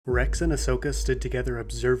Rex and Ahsoka stood together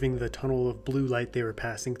observing the tunnel of blue light they were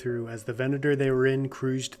passing through as the Venator they were in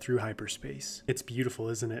cruised through hyperspace. "It's beautiful,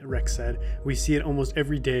 isn't it?" Rex said. "We see it almost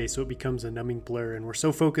every day, so it becomes a numbing blur, and we're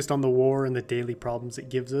so focused on the war and the daily problems it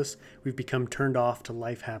gives us, we've become turned off to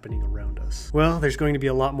life happening around us." "Well, there's going to be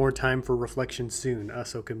a lot more time for reflection soon,"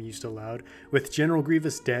 Ahsoka mused aloud. "With General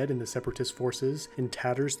Grievous dead and the Separatist forces in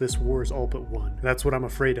tatters, this war is all but won." "That's what I'm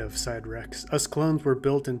afraid of," sighed Rex. "Us clones were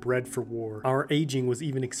built and bred for war. Our aging was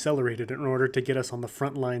even accelerated in order to get us on the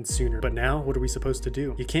front lines sooner. But now, what are we supposed to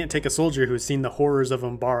do? You can't take a soldier who has seen the horrors of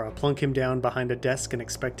Umbara, plunk him down behind a desk and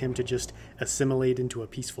expect him to just assimilate into a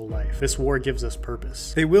peaceful life. This war gives us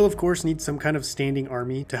purpose. They will, of course, need some kind of standing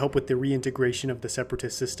army to help with the reintegration of the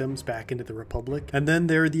Separatist systems back into the Republic. And then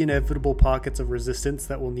there are the inevitable pockets of resistance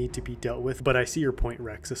that will need to be dealt with. But I see your point,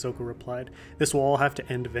 Rex," Ahsoka replied. "This will all have to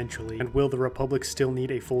end eventually. And will the Republic still need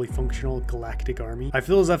a fully functional galactic army? I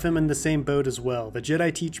feel as if I'm in the same boat as well. The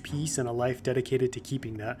Jedi teach peace and a life dedicated to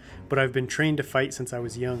keeping that, but I've been trained to fight since I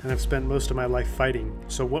was young, and I've spent most of my life fighting,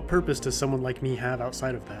 so what purpose does someone like me have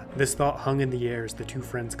outside of that?" This thought hung in the air as the two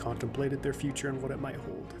friends contemplated their future and what it might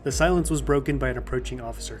hold. The silence was broken by an approaching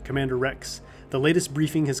officer. "Commander Rex, the latest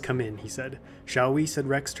briefing has come in," he said. "Shall we?" said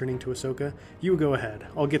Rex, turning to Ahsoka. "You go ahead.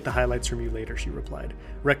 I'll get the highlights from you later," she replied.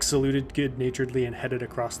 Rex saluted good-naturedly and headed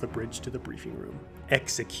across the bridge to the briefing room.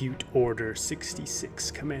 "Execute Order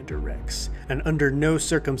 66, Commander Rex, and under no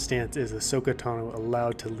circumstance is Ahsoka Tano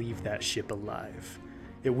allowed to leave that ship alive."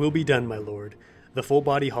 "It will be done, my lord." The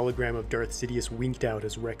full-body hologram of Darth Sidious winked out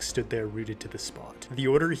as Rex stood there rooted to the spot. The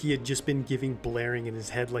order he had just been giving blaring in his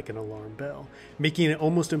head like an alarm bell, making it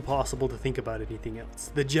almost impossible to think about anything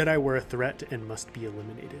else. The Jedi were a threat and must be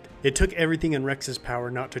eliminated. It took everything in Rex's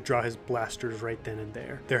power not to draw his blasters right then and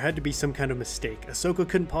there. There had to be some kind of mistake. Ahsoka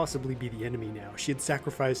couldn't possibly be the enemy now. She had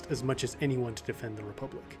sacrificed as much as anyone to defend the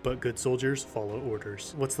Republic. But good soldiers follow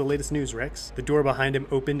orders. "What's the latest news, Rex?" The door behind him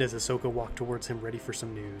opened as Ahsoka walked towards him ready for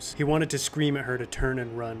some news. He wanted to scream at her to turn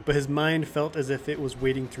and run, but his mind felt as if it was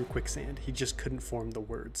wading through quicksand. He just couldn't form the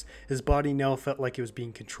words. His body now felt like it was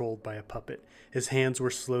being controlled by a puppet. His hands were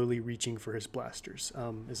slowly reaching for his blasters.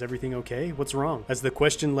 Is everything okay? What's wrong?" As the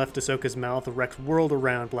question left Ahsoka's mouth, Rex whirled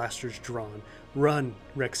around, blasters drawn. "Run,"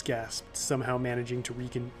 Rex gasped, somehow managing to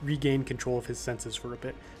regain control of his senses for a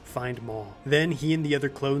bit. "Find Maul." Then he and the other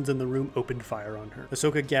clones in the room opened fire on her.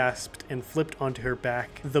 Ahsoka gasped and flipped onto her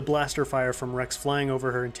back, the blaster fire from Rex flying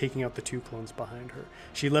over her and taking out the two clones behind her.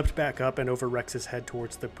 She leapt back up and over Rex's head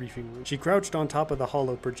towards the briefing room. She crouched on top of the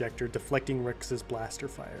holo projector, deflecting Rex's blaster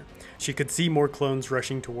fire. She could see more clones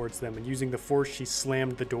rushing towards them, and using the force she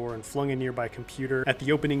slammed the door and flung a nearby computer at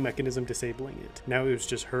the opening mechanism, disabling it. Now it was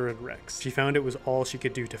just her and Rex. She found it was all she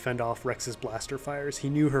could do to fend off Rex's blaster fires. He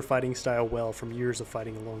knew her fighting style well from years of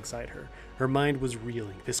fighting alongside her. Her mind was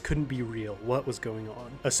reeling. This couldn't be real. What was going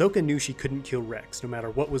on? Ahsoka knew she couldn't kill Rex, no matter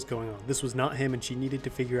what was going on. This was not him, and she needed to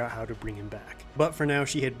figure out how to bring him back. But for now,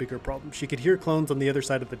 she had bigger problems. She could hear clones on the other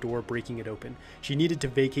side of the door breaking it open. She needed to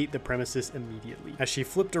vacate the premises immediately. As she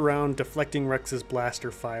flipped around, deflecting Rex's blaster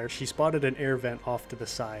fire, she spotted an air vent off to the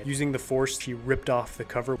side. Using the force, she ripped off the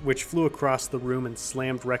cover, which flew across the room and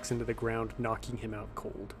slammed Rex into the ground, knocking him out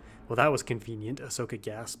cold. "Well, that was convenient," Ahsoka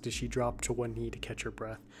gasped as she dropped to one knee to catch her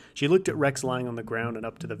breath. She looked at Rex lying on the ground and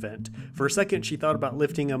up to the vent. For a second, she thought about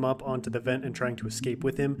lifting him up onto the vent and trying to escape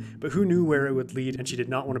with him, but who knew where it would lead, and she did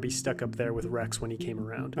not want to be stuck up there with Rex when he came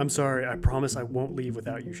around. "I'm sorry, I promise I won't leave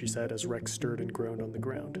without you," she said as Rex stirred and groaned on the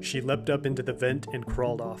ground. She leapt up into the vent and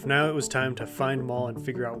crawled off. Now it was time to find Maul and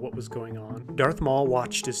figure out what was going on. Darth Maul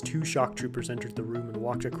watched as two shock troopers entered the room and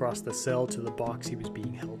walked across the cell to the box he was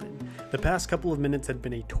being held in. The past couple of minutes had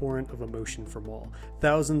been a torrent of emotion for Maul.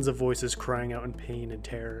 Thousands of voices crying out in pain and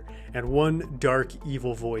terror, and one dark,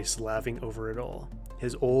 evil voice laughing over it all.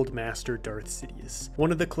 His old master, Darth Sidious.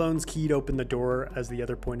 One of the clones keyed open the door as the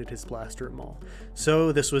other pointed his blaster at Maul.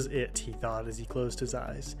 So this was it, he thought as he closed his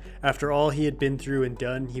eyes. After all he had been through and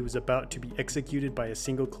done, he was about to be executed by a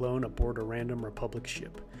single clone aboard a random Republic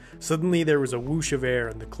ship. Suddenly there was a whoosh of air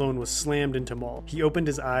and the clone was slammed into Maul. He opened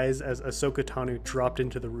his eyes as Ahsoka Tano dropped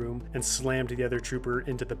into the room and slammed the other trooper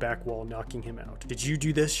into the back wall, knocking him out. "Did you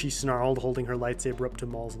do this?" she snarled, holding her lightsaber up to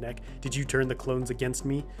Maul's neck. "Did you turn the clones against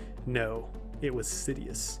me?" "No." It was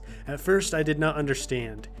Sidious. At first, I did not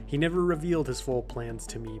understand. He never revealed his full plans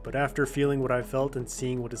to me, but after feeling what I felt and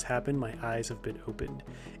seeing what has happened, my eyes have been opened.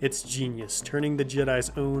 It's genius, turning the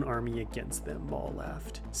Jedi's own army against them, Maul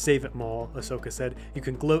laughed. Save it, Maul, Ahsoka said. You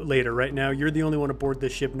can gloat later. Right now, you're the only one aboard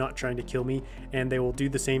this ship not trying to kill me, and they will do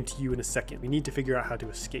the same to you in a second. We need to figure out how to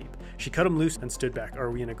escape. She cut him loose and stood back.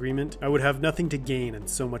 Are we in agreement? I would have nothing to gain and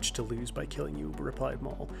so much to lose by killing you, replied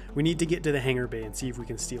Maul. We need to get to the hangar bay and see if we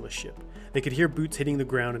can steal a ship. They could could hear boots hitting the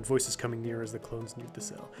ground and voices coming near as the clones neared the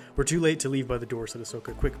cell. "We're too late to leave by the door," said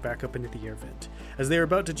Ahsoka. "Quick, back up into the air vent." As they were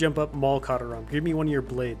about to jump up, Maul caught her arm. "Give me one of your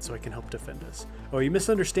blades so I can help defend us." "Oh, you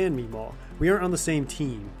misunderstand me, Maul. We aren't on the same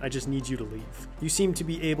team. I just need you to leave. You seem to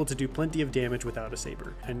be able to do plenty of damage without a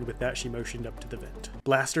saber." And with that, she motioned up to the vent.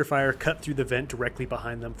 Blaster fire cut through the vent directly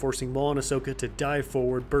behind them, forcing Maul and Ahsoka to dive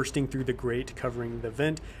forward, bursting through the grate covering the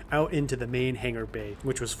vent out into the main hangar bay,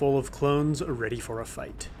 which was full of clones ready for a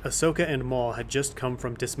fight. Ahsoka and Maul had just come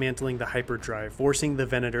from dismantling the hyperdrive, forcing the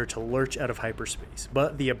Venator to lurch out of hyperspace,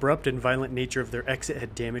 but the abrupt and violent nature of their exit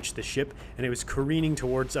had damaged the ship, and it was careening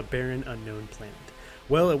towards a barren, unknown planet.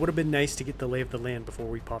 "Well, it would have been nice to get the lay of the land before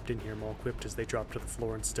we popped in here," Maul quipped as they dropped to the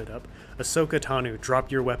floor and stood up. "Ahsoka, Tanu,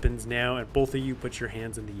 drop your weapons now, and both of you put your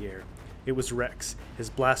hands in the air." It was Rex, his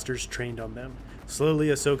blasters trained on them. Slowly,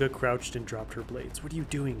 Ahsoka crouched and dropped her blades. "What are you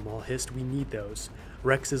doing?" Maul hissed. "We need those."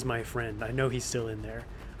 "Rex is my friend. I know he's still in there."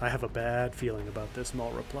 "I have a bad feeling about this,"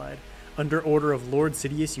 Maul replied. "Under order of Lord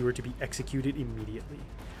Sidious, you are to be executed immediately."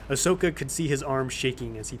 Ahsoka could see his arms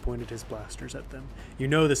shaking as he pointed his blasters at them. "You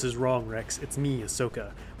know this is wrong, Rex. It's me,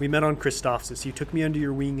 Ahsoka. We met on Christophsis. You took me under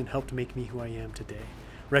your wing and helped make me who I am today."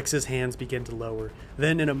 Rex's hands began to lower.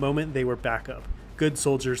 Then, in a moment, they were back up. Good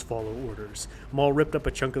soldiers follow orders. Maul ripped up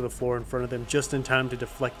a chunk of the floor in front of them just in time to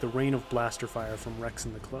deflect the rain of blaster fire from Rex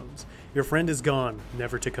and the clones. "Your friend is gone,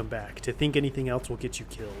 never to come back. To think anything else will get you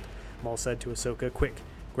killed," Maul said to Ahsoka. "Quick,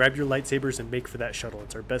 grab your lightsabers and make for that shuttle.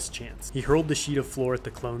 It's our best chance." He hurled the sheet of floor at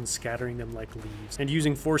the clones, scattering them like leaves, and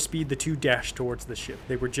using force speed, the two dashed towards the ship.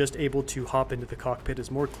 They were just able to hop into the cockpit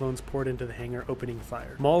as more clones poured into the hangar, opening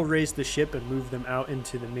fire. Maul raised the ship and moved them out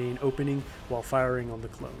into the main opening while firing on the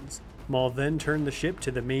clones. Maul then turned the ship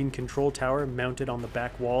to the main control tower mounted on the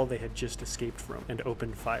back wall they had just escaped from and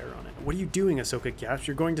opened fire on it. "What are you doing?" Ahsoka gasped.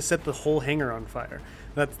 "You're going to set the whole hangar on fire."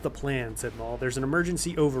 "That's the plan," said Maul. "There's an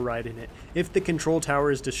emergency override in it. If the control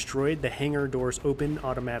tower is destroyed, the hangar doors open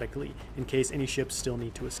automatically, in case any ships still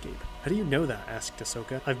need to escape." "How do you know that?" asked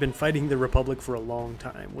Ahsoka. "I've been fighting the Republic for a long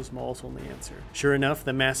time," was Maul's only answer. Sure enough,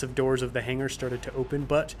 the massive doors of the hangar started to open,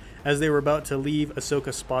 but as they were about to leave,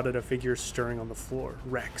 Ahsoka spotted a figure stirring on the floor.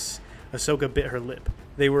 Rex. Ahsoka bit her lip.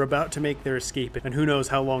 They were about to make their escape, and who knows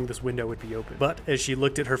how long this window would be open. But as she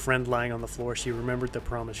looked at her friend lying on the floor, she remembered the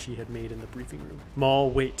promise she had made in the briefing room.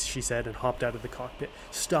 "Maul, wait," she said, and hopped out of the cockpit.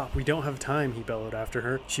 "Stop, we don't have time," he bellowed after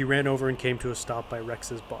her. She ran over and came to a stop by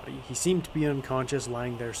Rex's body. He seemed to be unconscious,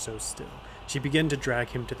 lying there so still. She began to drag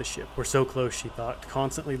him to the ship. "We're so close," she thought,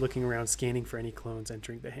 constantly looking around, scanning for any clones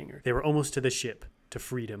entering the hangar. They were almost to the ship, to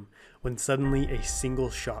freedom, when suddenly a single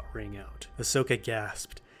shot rang out. Ahsoka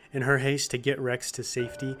gasped. In her haste to get Rex to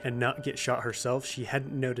safety and not get shot herself, she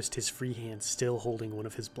hadn't noticed his free hand still holding one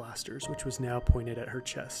of his blasters, which was now pointed at her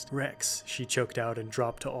chest. "Rex," she choked out and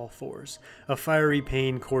dropped to all fours. A fiery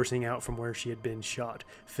pain coursing out from where she had been shot,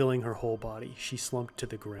 filling her whole body. She slumped to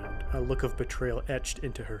the ground, a look of betrayal etched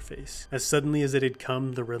into her face. As suddenly as it had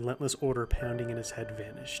come, the relentless order pounding in his head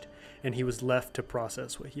vanished, and he was left to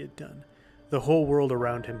process what he had done. The whole world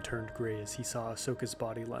around him turned gray as he saw Ahsoka's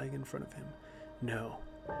body lying in front of him. "No."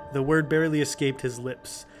 The word barely escaped his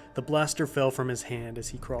lips. The blaster fell from his hand as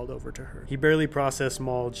he crawled over to her. He barely processed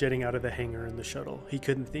Maul jetting out of the hangar in the shuttle. He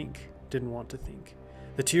couldn't think, didn't want to think.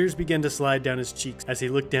 The tears began to slide down his cheeks as he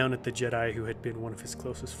looked down at the Jedi who had been one of his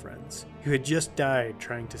closest friends, who had just died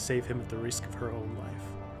trying to save him at the risk of her own life.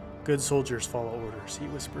 "Good soldiers follow orders," he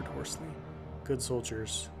whispered hoarsely. "Good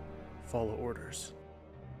soldiers follow orders."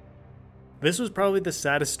 This was probably the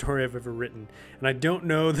saddest story I've ever written, and I don't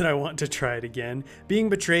know that I want to try it again. Being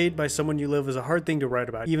betrayed by someone you love is a hard thing to write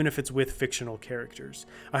about, even if it's with fictional characters.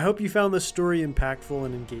 I hope you found this story impactful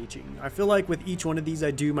and engaging. I feel like with each one of these I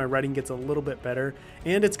do, my writing gets a little bit better,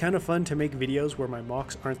 and it's kind of fun to make videos where my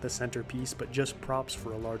mocs aren't the centerpiece, but just props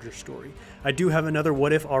for a larger story. I do have another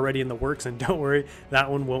what if already in the works, and don't worry, that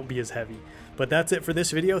one won't be as heavy. But that's it for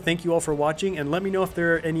this video. Thank you all for watching, and let me know if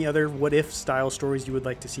there are any other what if style stories you would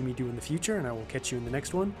like to see me do in the future, and I will catch you in the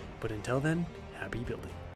next one. But until then, happy building.